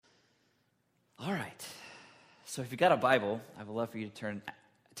So if you've got a Bible, I would love for you to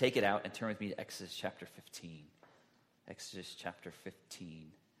take it out and turn with me to Exodus chapter 15. Exodus chapter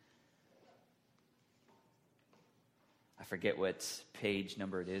 15. I forget what page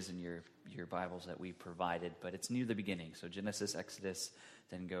number it is in your Bibles that we provided, but it's near the beginning. So Genesis, Exodus,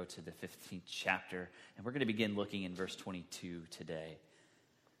 then go to the 15th chapter. And we're going to begin looking in verse 22 today.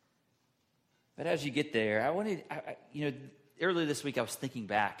 But as you get there, earlier this week I was thinking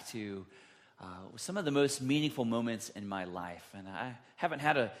back to some of the most meaningful moments in my life. And I haven't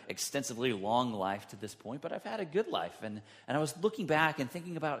had an extensively long life to this point, but I've had a good life. And I was looking back and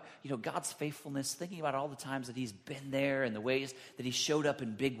thinking about, God's faithfulness, thinking about all the times that he's been there and the ways that he showed up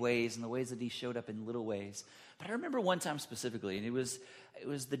in big ways and the ways that he showed up in little ways. But I remember one time specifically, and it was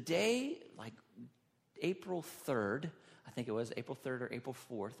the day, like April 3rd, I think it was April 3rd or April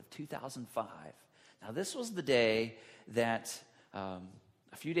 4th of 2005. Now, this was the day that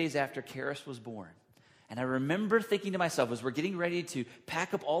a few days after Karis was born. And I remember thinking to myself, as we're getting ready to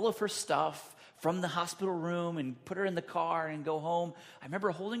pack up all of her stuff from the hospital room and put her in the car and go home, I remember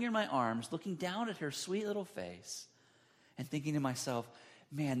holding her in my arms, looking down at her sweet little face, and thinking to myself,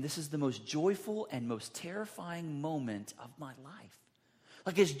 man, this is the most joyful and most terrifying moment of my life.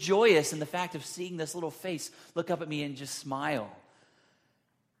 Like, it's joyous in the fact of seeing this little face look up at me and just smile.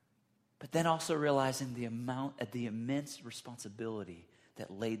 But then also realizing the immense responsibility that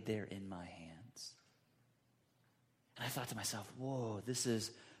laid there in my hands. And I thought to myself, whoa, this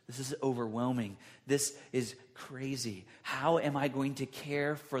is overwhelming. This is crazy. How am I going to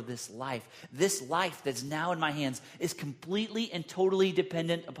care for this life? This life that's now in my hands is completely and totally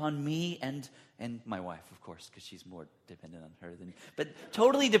dependent upon me and my wife, of course, because she's more dependent on her than me. But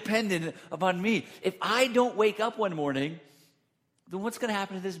totally dependent upon me. If I don't wake up one morning, then what's going to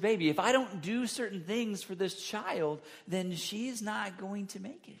happen to this baby? If I don't do certain things for this child, then she's not going to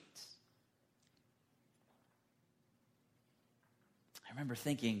make it. I remember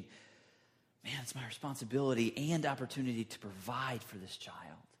thinking, man, it's my responsibility and opportunity to provide for this child.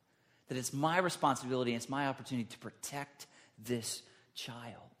 That it's my responsibility and it's my opportunity to protect this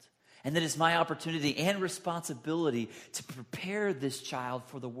child. And that it's my opportunity and responsibility to prepare this child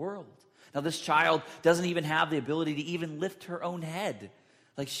for the world. Now, this child doesn't even have the ability to even lift her own head.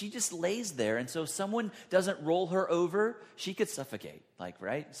 Like, she just lays there. And so if someone doesn't roll her over, she could suffocate,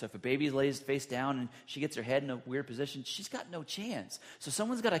 right? So if a baby lays face down and she gets her head in a weird position, she's got no chance. So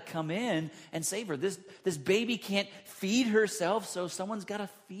someone's got to come in and save her. This baby can't feed herself, so someone's got to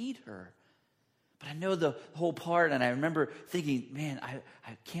feed her. But I know the whole part, and I remember thinking, man,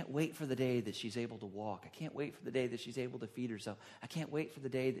 I can't wait for the day that she's able to walk. I can't wait for the day that she's able to feed herself. I can't wait for the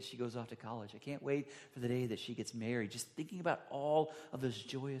day that she goes off to college. I can't wait for the day that she gets married. Just thinking about all of those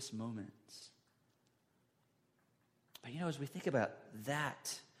joyous moments. But as we think about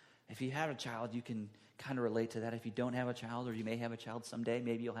that, if you have a child, you can kind of relate to that. If you don't have a child, or you may have a child someday,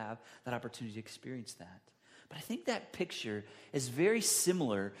 maybe you'll have that opportunity to experience that. But I think that picture is very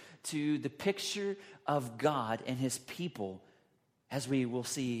similar to the picture of God and his people, as we will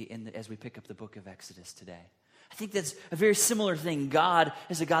see as we pick up the book of Exodus today. I think that's a very similar thing. God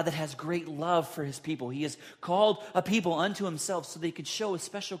is a God that has great love for his people. He has called a people unto himself so they could show a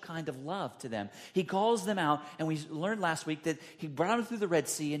special kind of love to them. He calls them out, and we learned last week that he brought them through the Red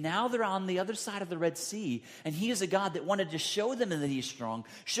Sea, and now they're on the other side of the Red Sea. And he is a God that wanted to show them that he is strong,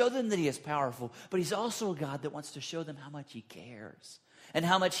 show them that he is powerful, but he's also a God that wants to show them how much he cares and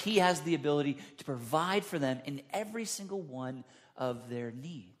how much he has the ability to provide for them in every single one of their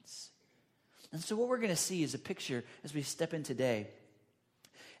needs. And so what we're going to see is a picture as we step in today.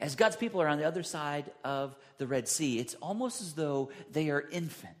 As God's people are on the other side of the Red Sea, it's almost as though they are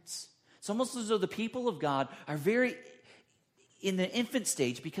infants. It's almost as though the people of God are very in the infant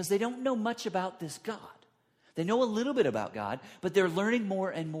stage because they don't know much about this God. They know a little bit about God, but they're learning more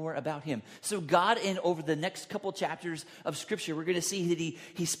and more about him. So God, over the next couple chapters of Scripture, we're going to see that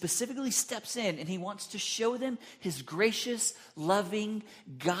he specifically steps in and he wants to show them his gracious, loving,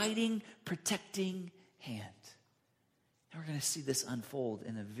 guiding, protecting hand. And we're going to see this unfold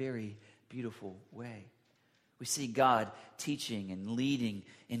in a very beautiful way. We see God teaching and leading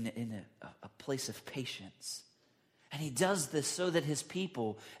in a place of patience. And he does this so that his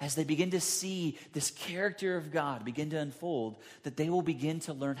people, as they begin to see this character of God begin to unfold, that they will begin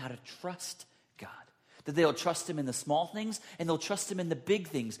to learn how to trust God. That they'll trust him in the small things and they'll trust him in the big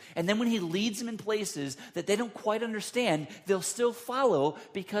things. And then when he leads them in places that they don't quite understand, they'll still follow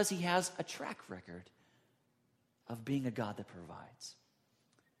because he has a track record of being a God that provides.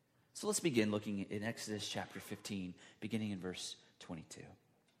 So let's begin looking in Exodus chapter 15, beginning in verse 22.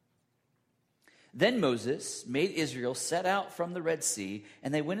 Then Moses made Israel set out from the Red Sea,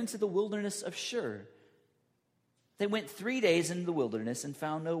 and they went into the wilderness of Shur. They went 3 days into the wilderness and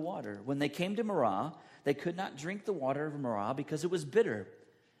found no water. When they came to Marah, they could not drink the water of Marah because it was bitter.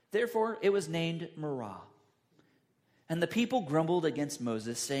 Therefore, it was named Marah. And the people grumbled against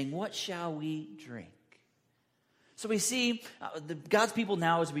Moses, saying, "What shall we drink?" So we see God's people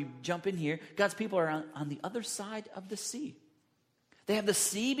now, as we jump in here, God's people are on the other side of the sea. They have the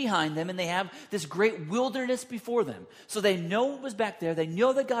sea behind them, and they have this great wilderness before them. So they know what was back there. They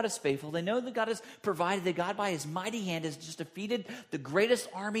know that God is faithful. They know that God has provided, that God by his mighty hand has just defeated the greatest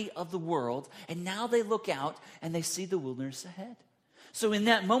army of the world. And now they look out and they see the wilderness ahead. So in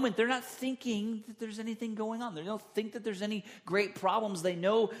that moment, they're not thinking that there's anything going on. They don't think that there's any great problems. They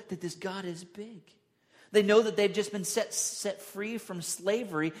know that this God is big. They know that they've just been set free from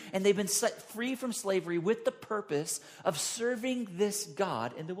slavery, and they've been set free from slavery with the purpose of serving this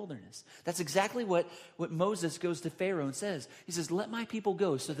God in the wilderness. That's exactly what Moses goes to Pharaoh and says. He says, "Let my people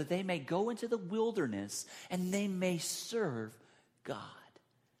go so that they may go into the wilderness and they may serve God."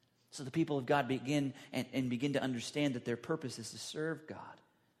 So the people of God begin to understand that their purpose is to serve God.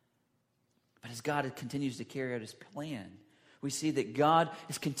 But as God continues to carry out his plan, we see that God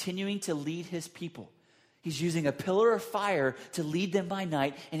is continuing to lead his people. He's using a pillar of fire to lead them by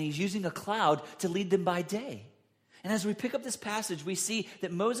night, and he's using a cloud to lead them by day. And as we pick up this passage, we see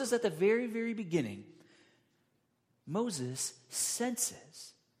that Moses, at the very, very beginning, Moses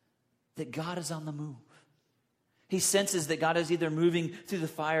senses that God is on the move. He senses that God is either moving through the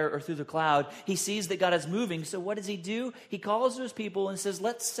fire or through the cloud. He sees that God is moving. So what does he do? He calls to his people and says,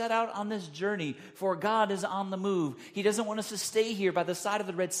 "Let's set out on this journey, for God is on the move." He doesn't want us to stay here by the side of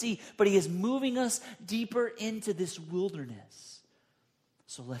the Red Sea, but he is moving us deeper into this wilderness.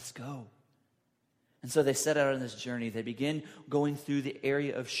 So let's go. And so they set out on this journey. They begin going through the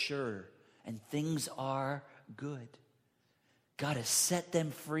area of Shur, and things are good. God has set them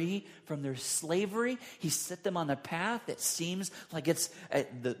free from their slavery. He set them on a path that seems like it's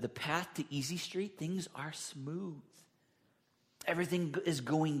the path to Easy Street. Things are smooth. Everything is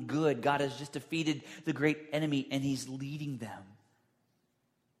going good. God has just defeated the great enemy, and he's leading them.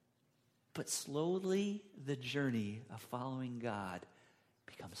 But slowly, the journey of following God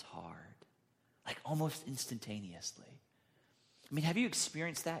becomes hard, like almost instantaneously. I mean, have you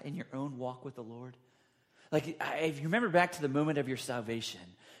experienced that in your own walk with the Lord? Like, if you remember back to the moment of your salvation,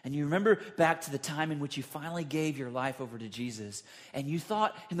 and you remember back to the time in which you finally gave your life over to Jesus, and you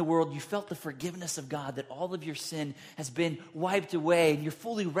thought in the world, you felt the forgiveness of God, that all of your sin has been wiped away, and you're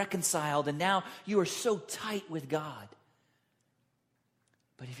fully reconciled, and now you are so tight with God.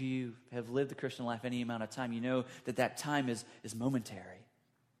 But if you have lived the Christian life any amount of time, you know that that time is momentary.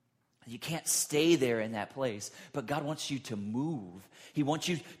 You can't stay there in that place, but God wants you to move. He wants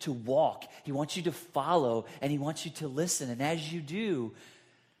you to walk. He wants you to follow, and he wants you to listen. And as you do,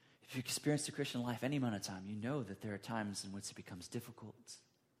 if you experience the Christian life any amount of time, you know that there are times in which it becomes difficult.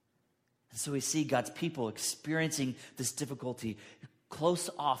 And so we see God's people experiencing this difficulty close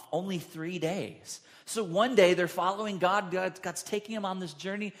off, only 3 days. So one day they're following God. God's taking them on this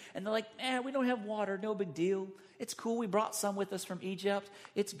journey, and they're like, we don't have water, no big deal. It's cool. We brought some with us from Egypt.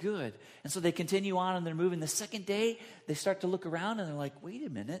 It's good. And so they continue on, and they're moving. The second day, they start to look around, and they're like, wait a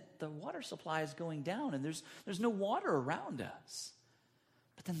minute. The water supply is going down, and there's no water around us.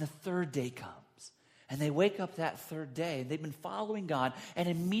 But then the third day comes, and they wake up that third day, and they've been following God, and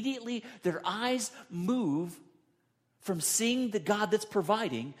immediately their eyes move from seeing the God that's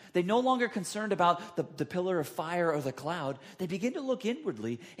providing. They're no longer concerned about the pillar of fire or the cloud. They begin to look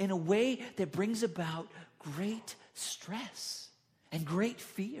inwardly in a way that brings about great stress and great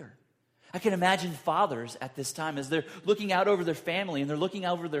fear. I can imagine fathers at this time as they're looking out over their family and they're looking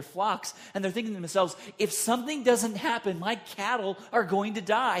out over their flocks, and they're thinking to themselves, if something doesn't happen, my cattle are going to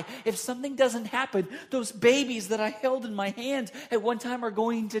die. If something doesn't happen, those babies that I held in my hands at one time are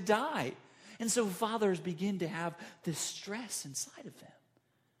going to die. And so fathers begin to have this stress inside of them.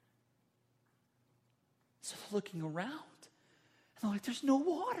 So they're looking around, and they're like, there's no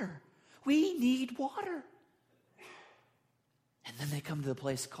water. We need water. And then they come to the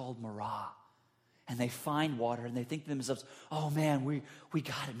place called Marah, and they find water, and they think to themselves, oh man, we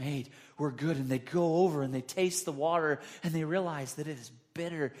got it made. We're good. And they go over and they taste the water, and they realize that it is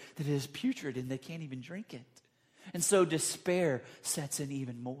bitter, that it is putrid, and they can't even drink it. And so despair sets in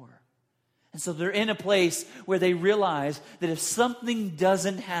even more. And so they're in a place where they realize that if something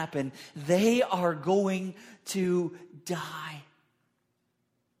doesn't happen, they are going to die.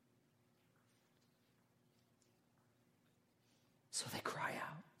 So they cry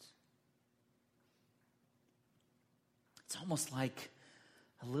out. It's almost like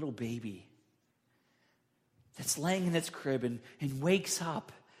a little baby that's laying in its crib and wakes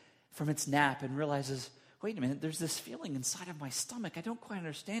up from its nap and realizes, wait a minute, there's this feeling inside of my stomach. I don't quite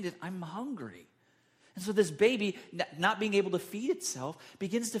understand it. I'm hungry. And so this baby, not being able to feed itself,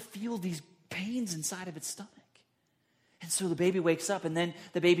 begins to feel these pains inside of its stomach. And so the baby wakes up, and then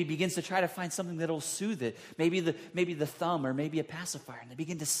the baby begins to try to find something that will soothe it. Maybe the thumb, or maybe a pacifier, and they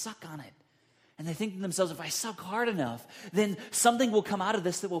begin to suck on it. And they think to themselves, if I suck hard enough, then something will come out of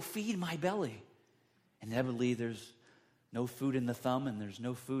this that will feed my belly. Inevitably, there's no food in the thumb, and there's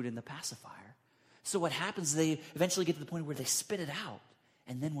no food in the pacifier. So what happens is they eventually get to the point where they spit it out.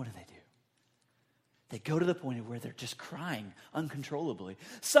 And then what do? They go to the point of where they're just crying uncontrollably.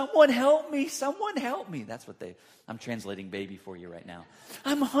 Someone help me, someone help me. That's what I'm translating baby for you right now.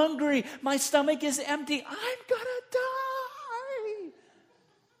 I'm hungry, my stomach is empty, I'm gonna die.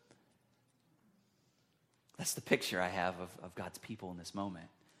 That's the picture I have of God's people in this moment.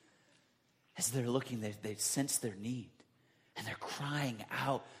 As they're looking, they sense their need. And they're crying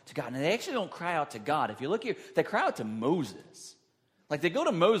out to God. And they actually don't cry out to God. If you look here, they cry out to Moses. Like they go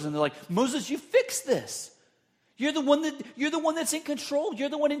to Moses and they're like, Moses, you fix this. You're the one that's in control. You're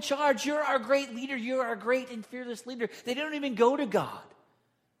the one in charge. You're our great leader. You're our great and fearless leader. They don't even go to God.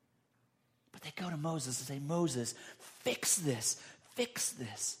 But they go to Moses and say, Moses, fix this, fix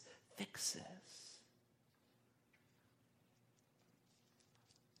this, fix this.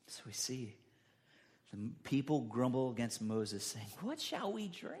 So we see the people grumble against Moses, saying, what shall we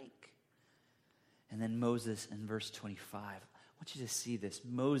drink? And then Moses in verse 25, I want you to see this.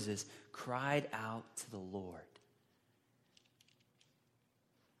 Moses cried out to the Lord.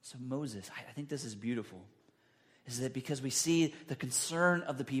 So Moses, I think this is beautiful, is that because we see the concern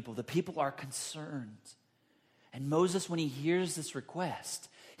of the people are concerned. And Moses, when he hears this request,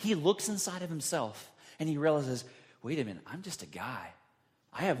 he looks inside of himself and he realizes, wait a minute, I'm just a guy.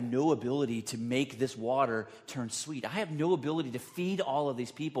 I have no ability to make this water turn sweet. I have no ability to feed all of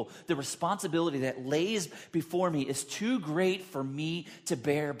these people. The responsibility that lays before me is too great for me to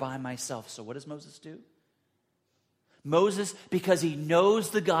bear by myself. So what does Moses do? Moses, because he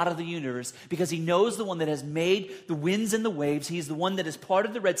knows the God of the universe, because he knows the one that has made the winds and the waves, he's the one that is part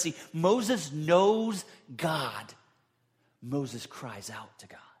of the Red Sea. Moses knows God. Moses cries out to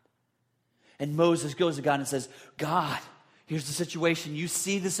God. And Moses goes to God and says, God, here's the situation. You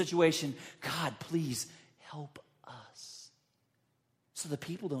see the situation. God, please help us. So the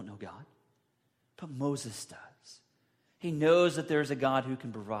people don't know God, but Moses does. He knows that there's a God who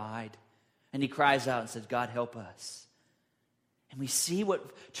can provide. And he cries out and says, God, help us. And we see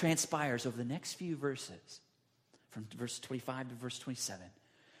what transpires over the next few verses, from verse 25 to verse 27.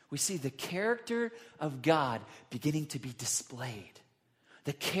 We see the character of God beginning to be displayed.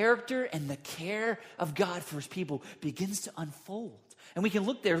 The character and the care of God for his people begins to unfold. And we can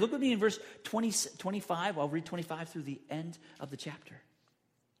look there. Look with me in verse 25. I'll read 25 through the end of the chapter.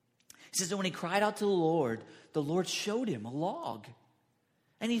 He says that when he cried out to the Lord showed him a log.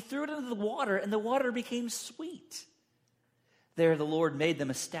 And he threw it into the water, and the water became sweet. There the Lord made them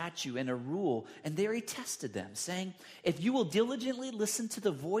a statute and a rule, and there he tested them, saying, if you will diligently listen to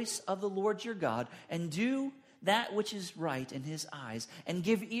the voice of the Lord your God, and do that which is right in his eyes, and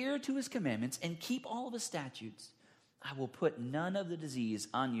give ear to his commandments, and keep all of his statutes, I will put none of the disease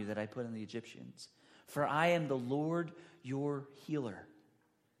on you that I put on the Egyptians, for I am the Lord your healer.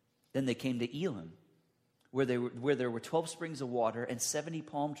 Then they came to Elim, where there were 12 springs of water and 70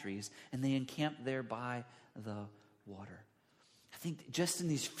 palm trees, and they encamped there by the water. I think just in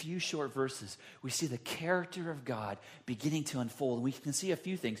these few short verses, we see the character of God beginning to unfold. And we can see a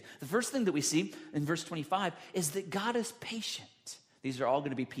few things. The first thing that we see in verse 25 is that God is patient. These are all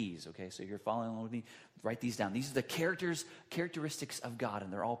going to be P's, okay? So if you're following along with me, write these down. These are the characteristics of God,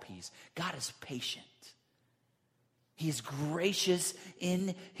 and they're all P's. God is patient. He is gracious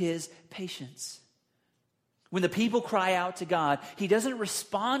in his patience. When the people cry out to God, he doesn't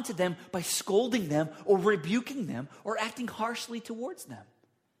respond to them by scolding them or rebuking them or acting harshly towards them.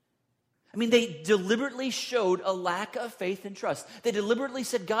 I mean, they deliberately showed a lack of faith and trust. They deliberately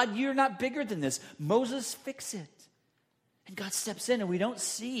said, God, you're not bigger than this. Moses, fix it. And God steps in, and we don't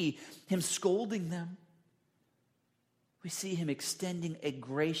see him scolding them. We see him extending a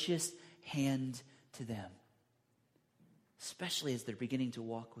gracious hand to them, especially as they're beginning to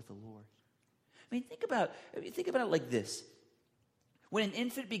walk with the Lord. I mean, think about it like this. When an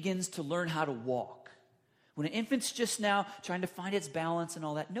infant begins to learn how to walk, when an infant's just now trying to find its balance and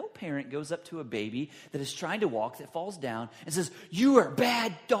all that, no parent goes up to a baby that is trying to walk, that falls down, and says, you are a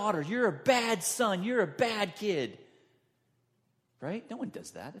bad daughter, you're a bad son, you're a bad kid. Right? No one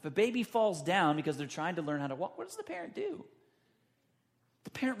does that. If a baby falls down because they're trying to learn how to walk, what does the parent do?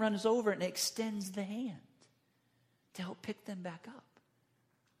 The parent runs over and extends the hand to help pick them back up.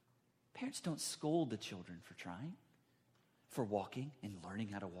 Parents don't scold the children for trying, for walking and learning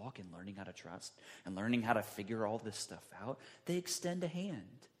how to walk and learning how to trust and learning how to figure all this stuff out. They extend a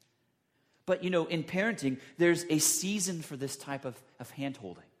hand. But, in parenting, there's a season for this type of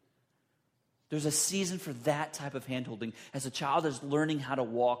hand-holding. There's a season for that type of hand-holding as a child is learning how to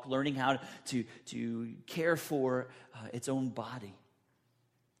walk, learning how to care for its own body.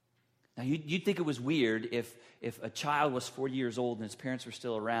 Now, you'd think it was weird if a child was 40 years old and his parents were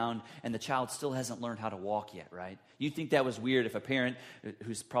still around and the child still hasn't learned how to walk yet, right? You'd think that was weird if a parent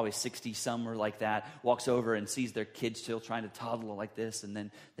who's probably 60-some or like that walks over and sees their kid still trying to toddle like this, and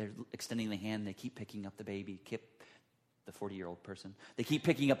then they're extending the hand and they keep picking up the baby, the 40-year-old person. They keep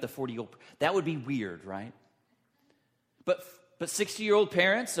picking up the 40-year-old. That would be weird, right? But 60-year-old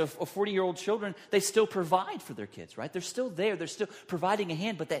parents of 40-year-old children, they still provide for their kids, right? They're still there. They're still providing a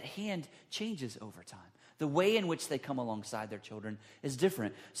hand, but that hand changes over time. The way in which they come alongside their children is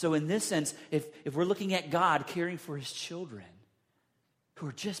different. So in this sense, if we're looking at God caring for his children who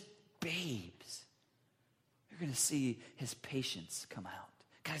are just babes, you're going to see his patience come out.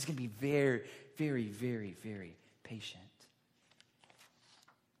 God is going to be very, very, very, very patient.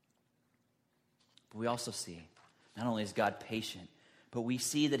 But we also see, not only is God patient, but we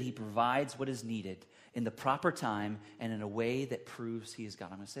see that he provides what is needed in the proper time and in a way that proves he is God.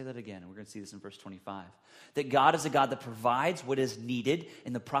 I'm going to say that again, and we're going to see this in verse 25. That God is a God that provides what is needed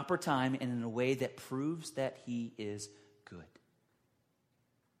in the proper time and in a way that proves that he is good.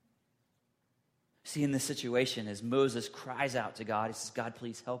 See, in this situation, as Moses cries out to God, he says, God,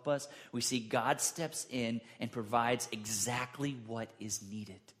 please help us. We see God steps in and provides exactly what is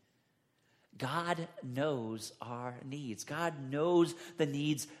needed. God knows our needs. God knows the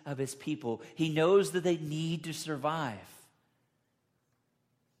needs of his people. He knows that they need to survive.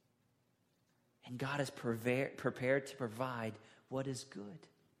 And God is prepared to provide what is good.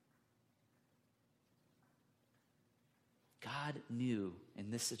 God knew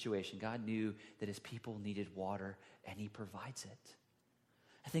in this situation, God knew that his people needed water, and he provides it.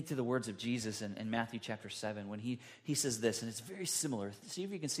 I think to the words of Jesus in Matthew chapter 7 when he says this, and it's very similar. See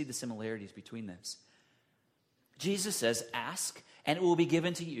if you can see the similarities between this. Jesus says, ask and it will be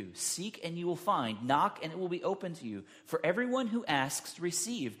given to you. Seek and you will find. Knock and it will be open to you. For everyone who asks,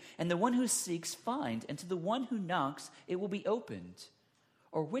 receive. And the one who seeks, find. And to the one who knocks, it will be opened.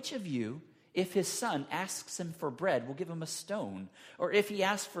 Or which of you, if his son asks him for bread, will give him a stone? Or if he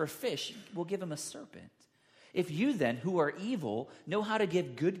asks for a fish, will give him a serpent? If you then, who are evil, know how to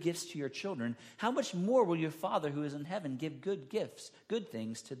give good gifts to your children, how much more will your Father who is in heaven give good gifts, good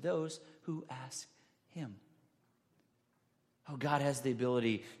things to those who ask him? Oh, God has the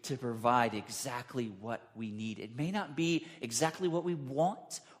ability to provide exactly what we need. It may not be exactly what we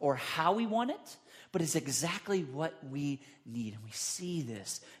want or how we want it, but it's exactly what we need. And we see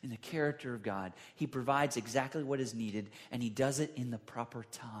this in the character of God. He provides exactly what is needed, and he does it in the proper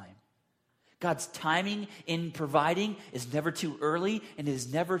time. God's timing in providing is never too early and it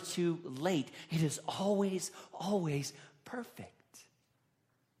is never too late. It is always, always perfect.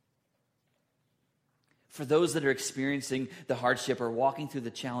 For those that are experiencing the hardship or walking through the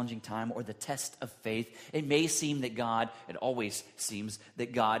challenging time or the test of faith, it may seem that it always seems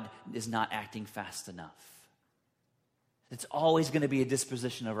that God is not acting fast enough. It's always going to be a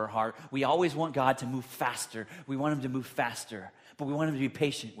disposition of our heart. We always want God to move faster. We want him to move faster, but we want him to be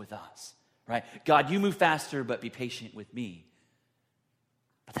patient with us. Right? God, you move faster, but be patient with me.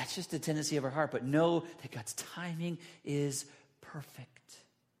 But that's just a tendency of our heart. But know that God's timing is perfect.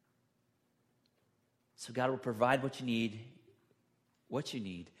 So God will provide what you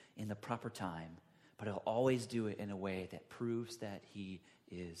need in the proper time. But he'll always do it in a way that proves that he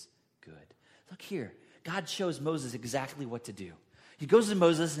is good. Look here. God shows Moses exactly what to do. He goes to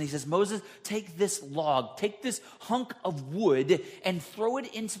Moses and he says, Moses, take this log, take this hunk of wood and throw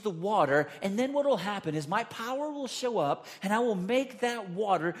it into the water. And then what will happen is my power will show up and I will make that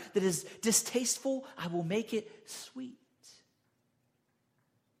water that is distasteful, I will make it sweet.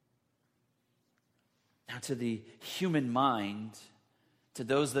 Now to the human mind, to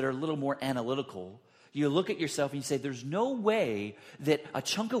those that are a little more analytical, you look at yourself and you say, there's no way that a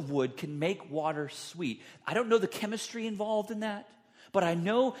chunk of wood can make water sweet. I don't know the chemistry involved in that. But I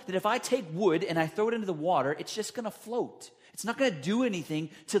know that if I take wood and I throw it into the water, it's just going to float. It's not going to do anything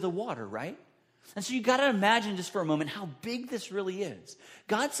to the water, right? And so you got to imagine just for a moment how big this really is.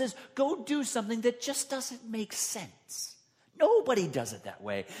 God says, go do something that just doesn't make sense. Nobody does it that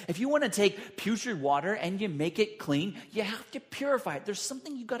way. If you want to take putrid water and you make it clean, you have to purify it. There's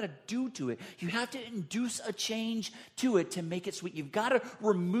something you got to do to it. You have to induce a change to it to make it sweet. You've got to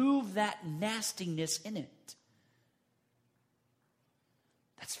remove that nastiness in it.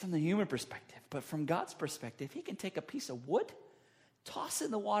 That's from the human perspective. But from God's perspective, he can take a piece of wood, toss it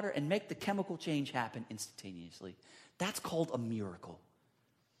in the water, and make the chemical change happen instantaneously. That's called a miracle.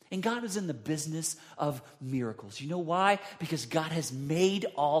 And God is in the business of miracles. You know why? Because God has made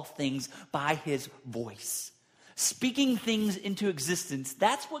all things by his voice. Speaking things into existence,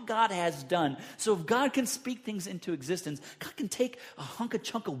 that's what God has done. So if God can speak things into existence, God can take a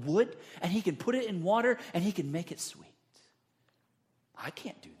chunk of wood and he can put it in water and he can make it sweet. I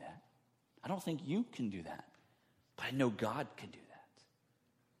can't do that. I don't think you can do that. But I know God can do that.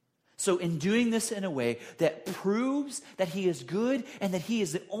 So in doing this in a way that proves that he is good and that he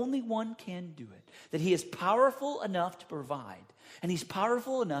is the only one can do it, that he is powerful enough to provide, and he's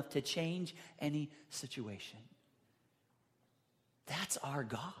powerful enough to change any situation. That's our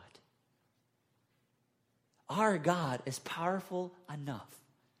God. Our God is powerful enough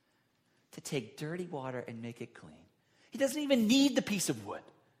to take dirty water and make it clean. He doesn't even need the piece of wood.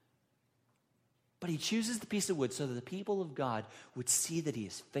 But he chooses the piece of wood so that the people of God would see that he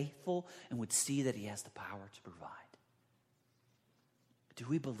is faithful and would see that he has the power to provide. Do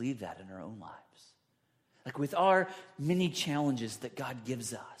we believe that in our own lives? Like with our many challenges that God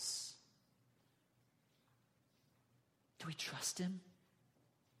gives us, do we trust him?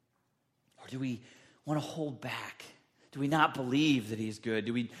 Or do we want to hold back? Do we not believe that he's good?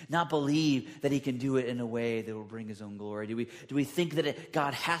 Do we not believe that he can do it in a way that will bring his own glory? Do we think that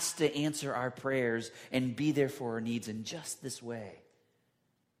God has to answer our prayers and be there for our needs in just this way?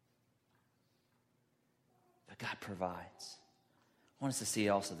 But God provides. I want us to see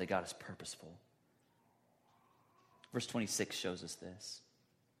also that God is purposeful. Verse 26 shows us this.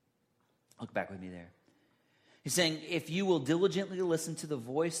 Look back with me there. He's saying, if you will diligently listen to the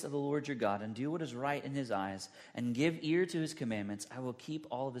voice of the Lord your God and do what is right in his eyes and give ear to his commandments, I will keep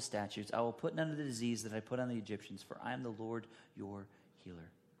all of his statutes. I will put none of the disease that I put on the Egyptians, for I am the Lord your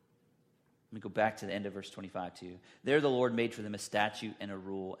healer. Let me go back to the end of verse 25 too. There the Lord made for them a statute and a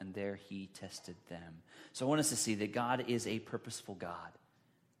rule, and there he tested them. So I want us to see that God is a purposeful God.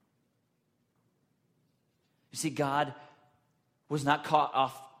 You see, God was not caught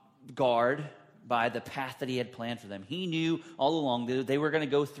off guard by the path that he had planned for them. He knew all along that they were going to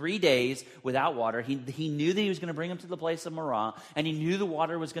go 3 days without water. He knew that he was going to bring them to the place of Marah, and he knew the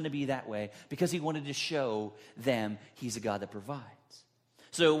water was going to be that way because he wanted to show them he's a God that provides.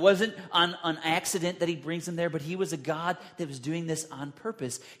 So it wasn't on accident that he brings them there, but he was a God that was doing this on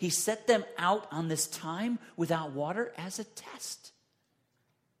purpose. He set them out on this time without water as a test.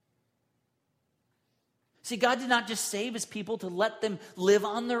 See, God did not just save his people to let them live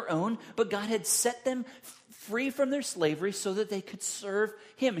on their own, but God had set them free from their slavery so that they could serve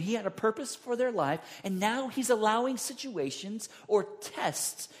him. He had a purpose for their life, and now he's allowing situations or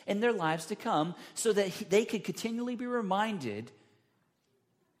tests in their lives to come so that they could continually be reminded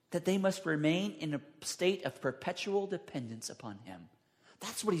that they must remain in a state of perpetual dependence upon him.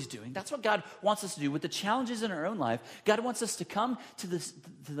 That's what he's doing. That's what God wants us to do with the challenges in our own life. God wants us to come to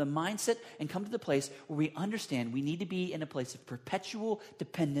the mindset and come to the place where we understand we need to be in a place of perpetual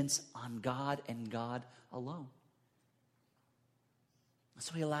dependence on God and God alone.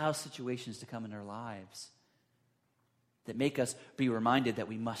 So he allows situations to come in our lives that make us be reminded that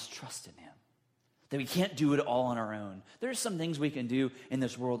we must trust in him, that we can't do it all on our own. There are some things we can do in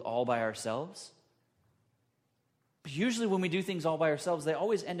this world all by ourselves. But usually when we do things all by ourselves, they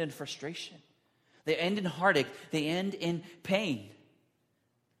always end in frustration. They end in heartache. They end in pain.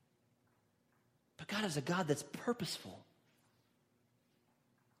 But God is a God that's purposeful.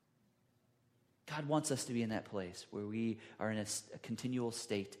 God wants us to be in that place where we are in a continual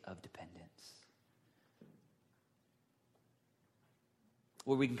state of dependence.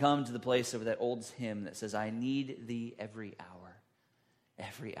 Where we can come to the place of that old hymn that says, I need thee every hour.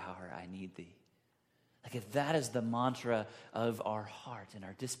 Every hour I need thee. Like if that is the mantra of our heart and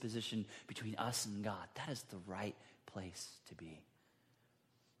our disposition between us and God, that is the right place to be.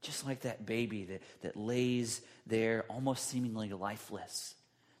 Just like that baby that lays there almost seemingly lifeless.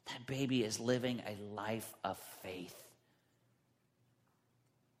 That baby is living a life of faith.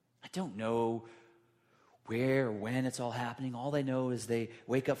 I don't know where or when it's all happening. All they know is they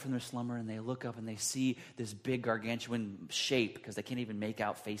wake up from their slumber and they look up and they see this big gargantuan shape, because they can't even make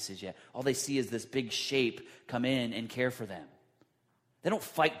out faces yet. All they see is this big shape come in and care for them. They don't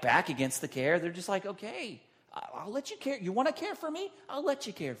fight back against the care. They're just like, okay, I'll let you care. You want to care for me? I'll let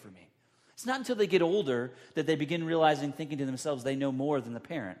you care for me. It's not until they get older that they begin realizing, thinking to themselves, they know more than the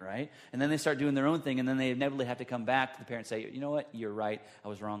parent, right? And then they start doing their own thing, and then they inevitably have to come back to the parent and say, you know what, you're right, I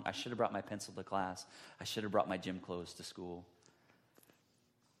was wrong. I should have brought my pencil to class. I should have brought my gym clothes to school.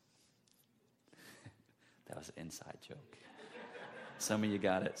 That was an inside joke. Some of you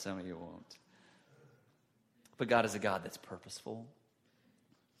got it, some of you won't. But God is a God that's purposeful.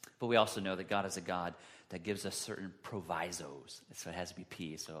 But we also know that God is a God that gives us certain provisos. So it has to be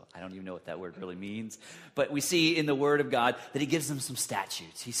P, so I don't even know what that word really means. But we see in the Word of God that he gives them some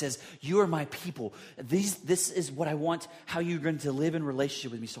statutes. He says, you are my people. This is what I want, how you're going to live in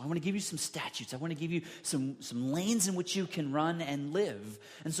relationship with me. So I want to give you some statutes. I want to give you some lanes in which you can run and live.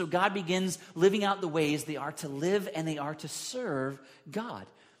 And so God begins living out the ways they are to live and they are to serve God.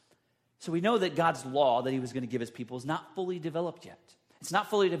 So we know that God's law that he was going to give his people is not fully developed yet. It's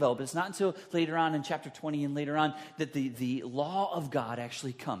not fully developed. It's not until later on in chapter 20 and later on that the law of God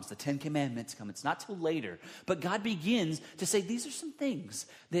actually comes. The 10 Commandments come. It's not till later. But God begins to say, these are some things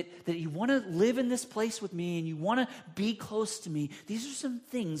that you want to live in this place with me and you want to be close to me. These are some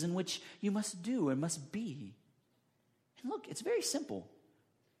things in which you must do and must be. And look, it's very simple.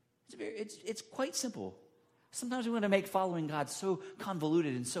 It's quite simple. Sometimes we want to make following God so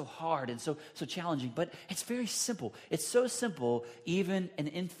convoluted and so hard and so challenging, but it's very simple. It's so simple, even an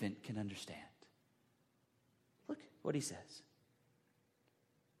infant can understand. Look what he says.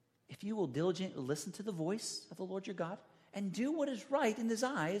 If you will diligently listen to the voice of the Lord your God and do what is right in his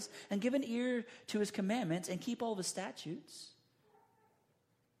eyes and give an ear to his commandments and keep all of his statutes,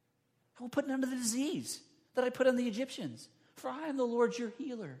 I will put none of the disease that I put on the Egyptians, for I am the Lord your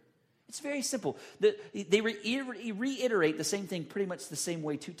healer. It's very simple. They reiterate the same thing pretty much the same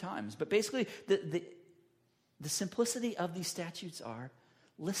way 2 times. But basically, the simplicity of these statutes are,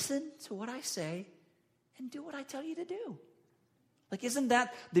 listen to what I say and do what I tell you to do. Like, isn't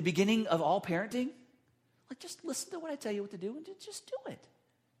that the beginning of all parenting? Like, just listen to what I tell you what to do and just do it.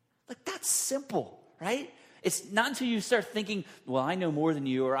 Like, that's simple, right? It's not until you start thinking, well, I know more than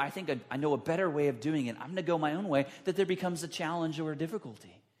you, or I think I know a better way of doing it, I'm going to go my own way, that there becomes a challenge or a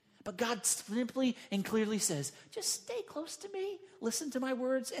difficulty. But God simply and clearly says, just stay close to me, listen to my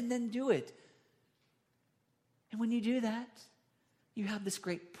words, and then do it. And when you do that, you have this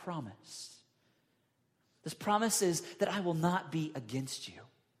great promise. This promise is that I will not be against you.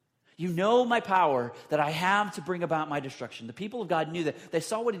 You know my power that I have to bring about my destruction. The people of God knew that. They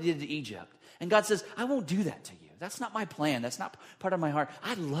saw what he did to Egypt. And God says, I won't do that to you. That's not my plan. That's not part of my heart.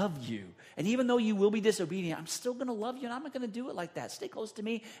 I love you. And even though you will be disobedient, I'm still going to love you, and I'm not going to do it like that. Stay close to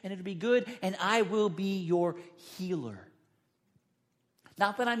me, and it'll be good, and I will be your healer.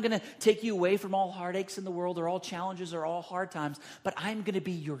 Not that I'm going to take you away from all heartaches in the world or all challenges or all hard times, but I'm going to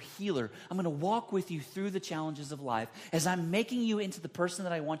be your healer. I'm going to walk with you through the challenges of life as I'm making you into the person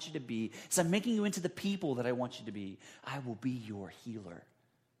that I want you to be, as I'm making you into the people that I want you to be. I will be your healer.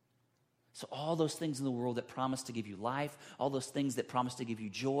 So all those things in the world that promise to give you life, all those things that promise to give you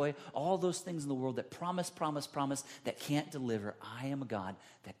joy, all those things in the world that promise, that can't deliver, I am a God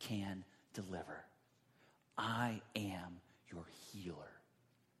that can deliver. I am your healer.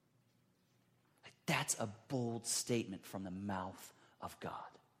 Like, that's a bold statement from the mouth of God.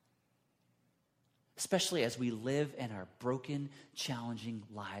 Especially as we live in our broken, challenging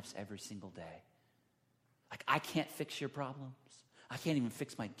lives every single day. Like, I can't fix your problems. I can't even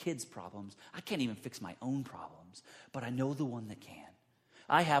fix my kids' problems. I can't even fix my own problems. But I know the one that can.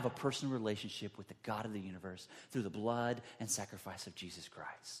 I have a personal relationship with the God of the universe through the blood and sacrifice of Jesus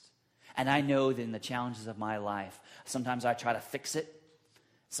Christ. And I know that in the challenges of my life, sometimes I try to fix it.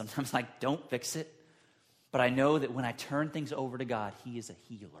 Sometimes I don't fix it. But I know that when I turn things over to God, he is a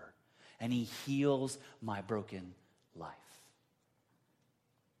healer. And he heals my broken life.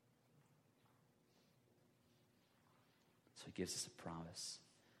 So he gives us a promise.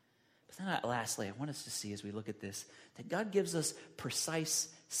 But then lastly, I want us to see as we look at this, that God gives us precise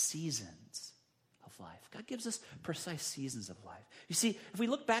seasons of life. God gives us precise seasons of life. You see, if we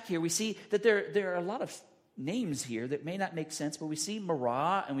look back here, we see that there are a lot of names here that may not make sense, but we see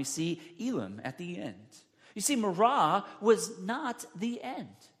Marah and we see Elim at the end. You see, Marah was not the end.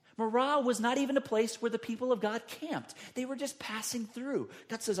 Marah was not even a place where the people of God camped. They were just passing through.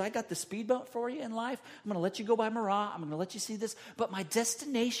 God says, I got the speedboat for you in life. I'm going to let you go by Marah. I'm going to let you see this. But my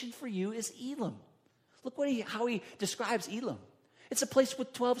destination for you is Elim. Look how he describes Elim. It's a place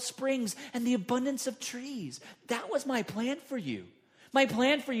with 12 springs and the abundance of trees. That was my plan for you. My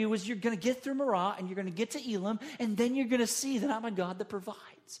plan for you is you're going to get through Marah and you're going to get to Elim, and then you're going to see that I'm a God that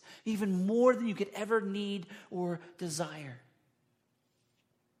provides even more than you could ever need or desire.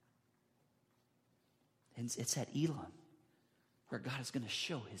 And it's at Elim where God is going to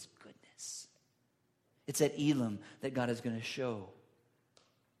show his goodness. It's at Elim that God is going to show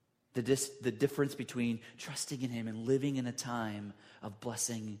the difference between trusting in him and living in a time of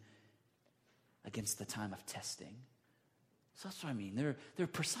blessing against the time of testing. So that's what I mean. There are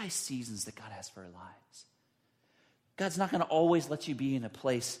precise seasons that God has for our lives. God's not going to always let you be in a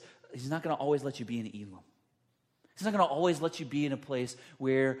place. He's not going to always let you be in Elam. He's not going to always let you be in a place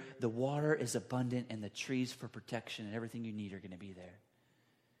where the water is abundant and the trees for protection and everything you need are going to be there.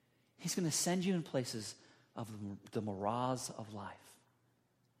 He's going to send you in places of the mirage of life.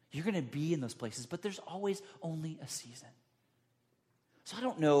 You're going to be in those places, but there's always only a season. So I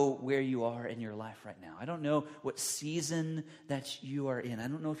don't know where you are in your life right now. I don't know what season that you are in. I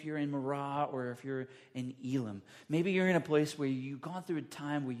don't know if you're in Marah or if you're in Elam. Maybe you're in a place where you've gone through a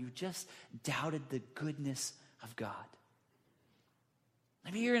time where you just doubted the goodness of God.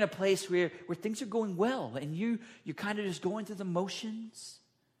 Maybe you're in a place where things are going well and you're kind of just going through the motions.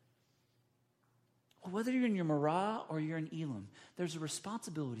 Well, whether you're in your Marah or you're in Elam, there's a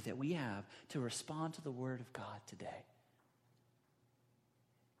responsibility that we have to respond to the Word of God today.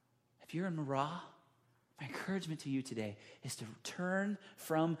 If you're in Marah, my encouragement to you today is to turn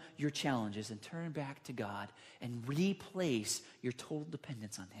from your challenges and turn back to God and replace your total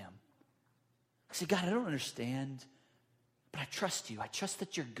dependence on Him. Say, God, I don't understand, but I trust you. I trust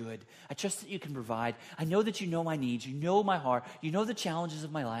that you're good. I trust that you can provide. I know that you know my needs. You know my heart. You know the challenges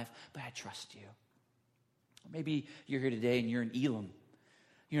of my life, but I trust you. Or maybe you're here today and you're in Elam.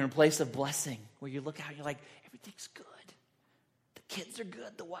 You're in a place of blessing where you look out and you're like, everything's good. The kids are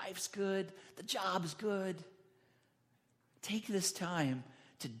good. The wife's good. The job's good. Take this time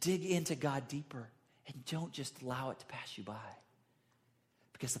to dig into God deeper and don't just allow it to pass you by.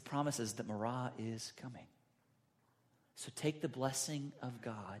 Because the promise is that Marah is coming. So take the blessing of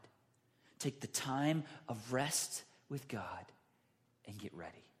God. Take the time of rest with God and get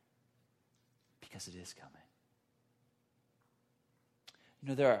ready. Because it is coming. You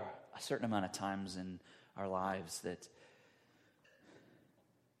know, there are a certain amount of times in our lives that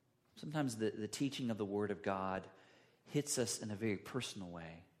sometimes the teaching of the Word of God hits us in a very personal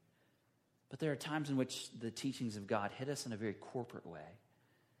way. But there are times in which the teachings of God hit us in a very corporate way.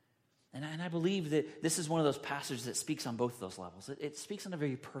 And I believe that this is one of those passages that speaks on both of those levels. It speaks on a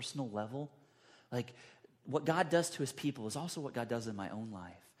very personal level. Like what God does to His people is also what God does in my own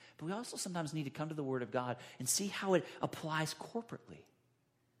life. But we also sometimes need to come to the Word of God and see how it applies corporately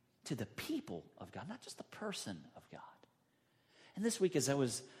to the people of God, not just the person of God. And this week as I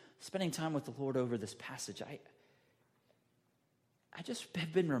was spending time with the Lord over this passage, I just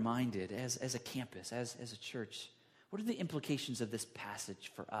have been reminded as a campus, as a church, what are the implications of this passage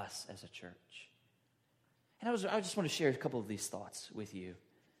for us as a church? And I just want to share a couple of these thoughts with you.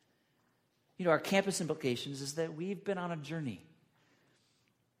 You know, our campus implications is that we've been on a journey.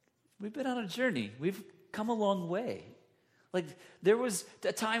 We've been on a journey. We've come a long way. Like, there was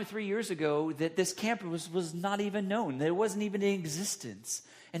a time 3 years ago that this campus was not even known. There wasn't even in existence.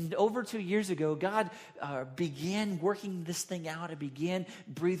 And over 2 years ago, God began working this thing out and began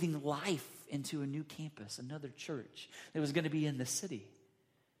breathing life into a new campus, another church that was going to be in the city.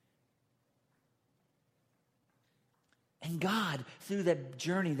 And God, through that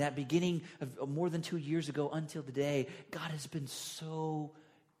journey, that beginning of more than 2 years ago until today, God has been so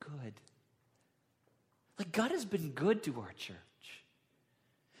good. Like, God has been good to our church.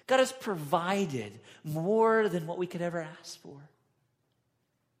 God has provided more than what we could ever ask for.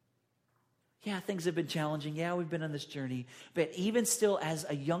 Yeah, things have been challenging. Yeah, we've been on this journey. But even still, as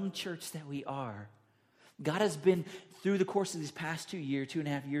a young church that we are, God has been, through the course of these past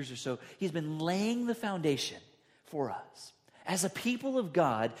 2.5 years or so, He's been laying the foundation for us. As a people of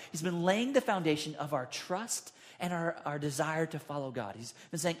God, He's been laying the foundation of our trust and our desire to follow God. He's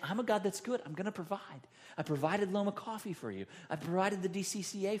been saying, I'm a God that's good. I'm going to provide. I provided Loma Coffee for you. I provided the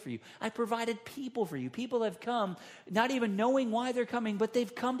DCCA for you. I provided people for you. People have come, not even knowing why they're coming, but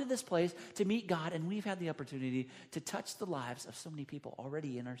they've come to this place to meet God, and we've had the opportunity to touch the lives of so many people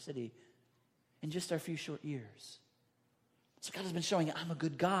already in our city in just our few short years. So God has been showing, I'm a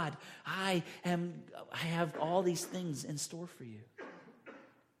good God. I have all these things in store for you.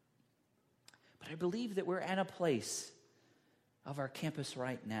 But I believe that we're at a place of our campus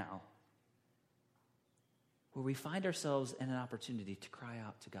right now where we find ourselves in an opportunity to cry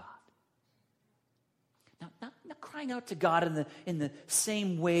out to God. Now, not crying out to God in the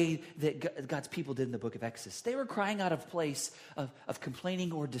same way that God's people did in the book of Exodus. They were crying out of place of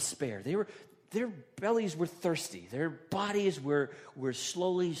complaining or despair. Their bellies were thirsty. Their bodies were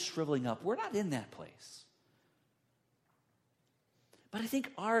slowly shriveling up. We're not in that place. But I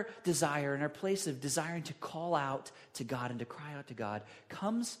think our desire and our place of desiring to call out to God and to cry out to God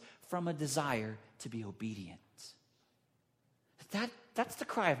comes from a desire to be obedient. That's the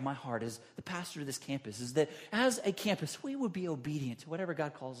cry of my heart as the pastor of this campus, is that as a campus, we would be obedient to whatever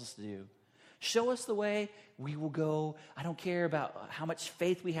God calls us to do. Show us the way, we will go. I don't care about how much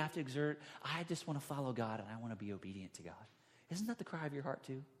faith we have to exert. I just want to follow God, and I want to be obedient to God. Isn't that the cry of your heart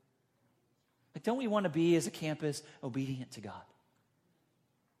too? Like, don't we want to be, as a campus, obedient to God?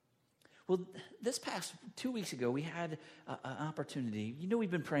 Well, this past 2 weeks ago, we had an opportunity. You know,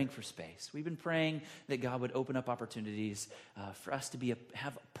 we've been praying for space. We've been praying that God would open up opportunities for us to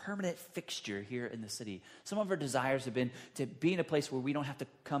have a permanent fixture here in the city. Some of our desires have been to be in a place where we don't have to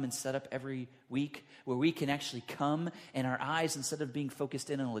come and set up every week, where we can actually come and our eyes, instead of being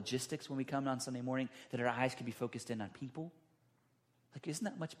focused in on logistics when we come on Sunday morning, that our eyes can be focused in on people. Like, isn't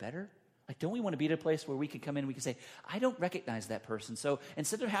that much better? Like, don't we want to be at a place where we can come in and we can say, I don't recognize that person. So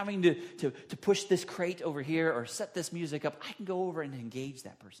instead of having to push this crate over here or set this music up, I can go over and engage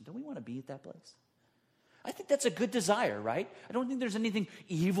that person. Don't we want to be at that place? I think that's a good desire, right? I don't think there's anything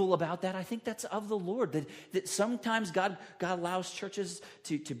evil about that. I think that's of the Lord, that sometimes God allows churches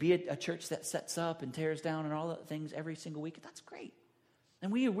to be a church that sets up and tears down and all the things every single week. That's great.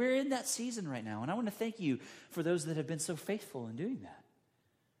 And we're in that season right now. And I want to thank you for those that have been so faithful in doing that.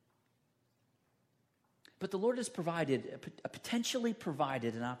 But the Lord has potentially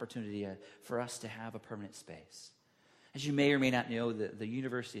provided an opportunity for us to have a permanent space. As you may or may not know, the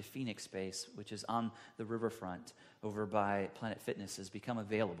University of Phoenix space, which is on the riverfront over by Planet Fitness, has become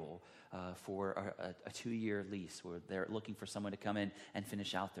available for a 2-year lease, where they're looking for someone to come in and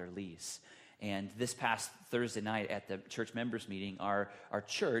finish out their lease. And this past Thursday night at the church members meeting, our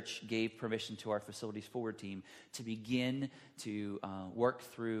church gave permission to our Facilities Forward team to begin to work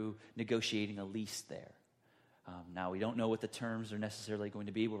through negotiating a lease there. Now, we don't know what the terms are necessarily going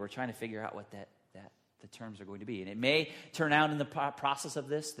to be, but we're trying to figure out what the terms are going to be. And it may turn out in the process of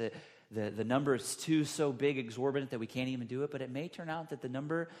this that the number is so big, exorbitant, that we can't even do it, but it may turn out that the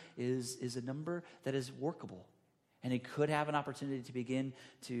number is a number that is workable. And it could have an opportunity to begin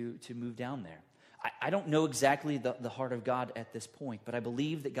to move down there. I don't know exactly the heart of God at this point, but I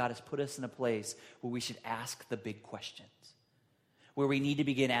believe that God has put us in a place where we should ask the big questions. Where we need to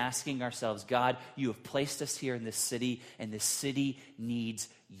begin asking ourselves, God, you have placed us here in this city, and this city needs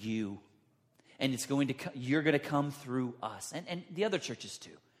you. And you're going to come through us, and the other churches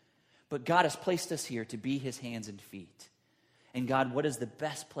too. But God has placed us here to be his hands and feet. And God, what is the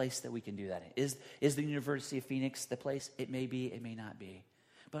best place that we can do that in? Is the University of Phoenix the place? It may be, it may not be.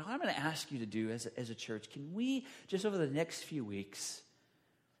 But what I'm going to ask you to do as a church, can we, just over the next few weeks,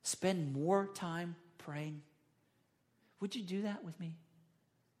 spend more time praying? Would you do that with me?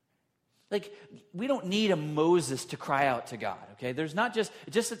 Like, we don't need a Moses to cry out to God, okay? There's not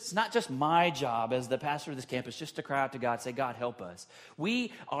it's not just my job as the pastor of this campus just to cry out to God, say, God, help us.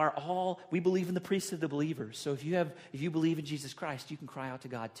 We believe in the priesthood of the believers. So if you believe in Jesus Christ, you can cry out to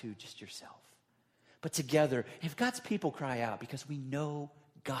God too, just yourself. But together, if God's people cry out because we know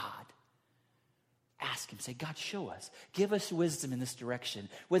God, ask him, say, God, show us. Give us wisdom in this direction.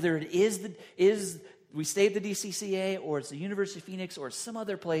 Whether it is we stay at the DCCA, or it's the University of Phoenix, or some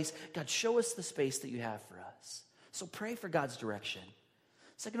other place, God, show us the space that you have for us. So pray for God's direction.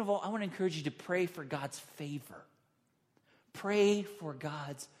 Second of all, I want to encourage you to pray for God's favor. Pray for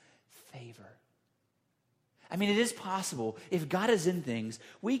God's favor. I mean, it is possible, if God is in things,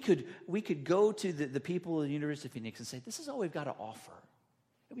 we could go to the people of the University of Phoenix and say, this is all we've got to offer.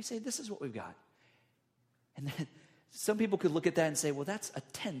 And we say, this is what we've got. And then some people could look at that and say, well, that's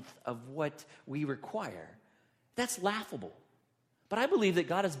 1/10 of what we require. That's laughable. But I believe that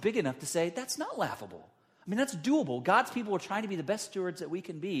God is big enough to say, that's not laughable. I mean, that's doable. God's people are trying to be the best stewards that we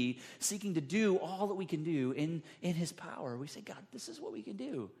can be, seeking to do all that we can do in his power. We say, God, this is what we can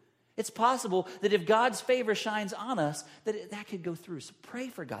do. It's possible that if God's favor shines on us, that could go through. So pray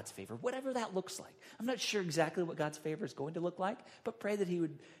for God's favor, whatever that looks like. I'm not sure exactly what God's favor is going to look like, but pray that he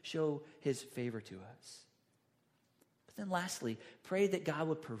would show his favor to us. But then lastly, pray that God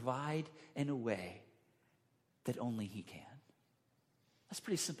would provide in a way that only he can. That's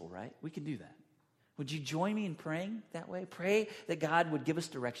pretty simple, right? We can do that. Would you join me in praying that way? Pray that God would give us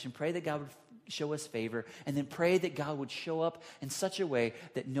direction. Pray that God would show us favor. And then pray that God would show up in such a way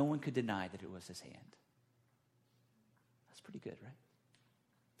that no one could deny that it was his hand. That's pretty good, right?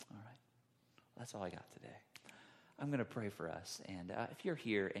 All right. That's all I got today. I'm going to pray for us. And if you're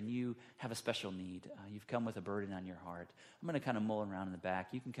here and you have a special need, you've come with a burden on your heart, I'm going to kind of mull around in the back.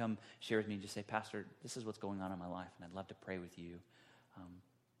 You can come share with me and just say, Pastor, this is what's going on in my life, and I'd love to pray with you.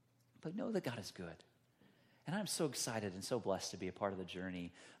 But know that God is good. And I'm so excited and so blessed to be a part of the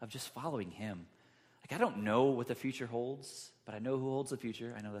journey of just following him. Like, I don't know what the future holds, but I know who holds the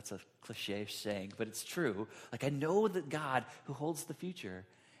future. I know that's a cliche saying, but it's true. Like, I know that God who holds the future.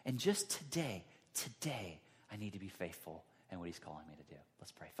 And just today, I need to be faithful in what he's calling me to do.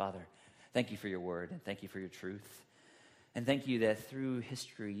 Let's pray. Father, Thank you for your word, and thank you for your truth. And thank you that through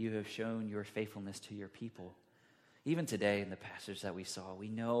history you have shown your faithfulness to your people. Even today in the passage that we saw, we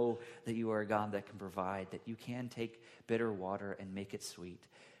know that you are a God that can provide, that you can take bitter water and make it sweet.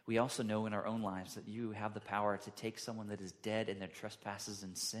 We also know in our own lives that you have the power to take someone that is dead in their trespasses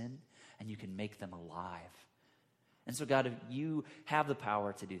and sin, and you can make them alive. And so, God, if you have the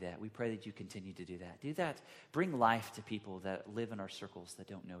power to do that, we pray that you continue to do that. Do that. Bring life to people that live in our circles that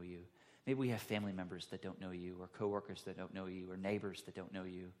don't know you. Maybe we have family members that don't know you, or coworkers that don't know you, or neighbors that don't know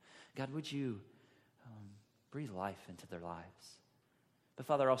you. God, would you breathe life into their lives? But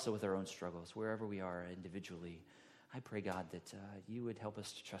Father, also with our own struggles, wherever we are individually, I pray, God, that you would help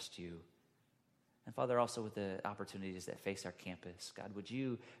us to trust you. And Father, also with the opportunities that face our campus, God, would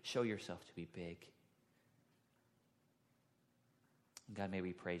you show yourself to be big? And God, may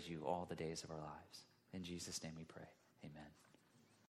we praise you all the days of our lives. In Jesus' name we pray. Amen.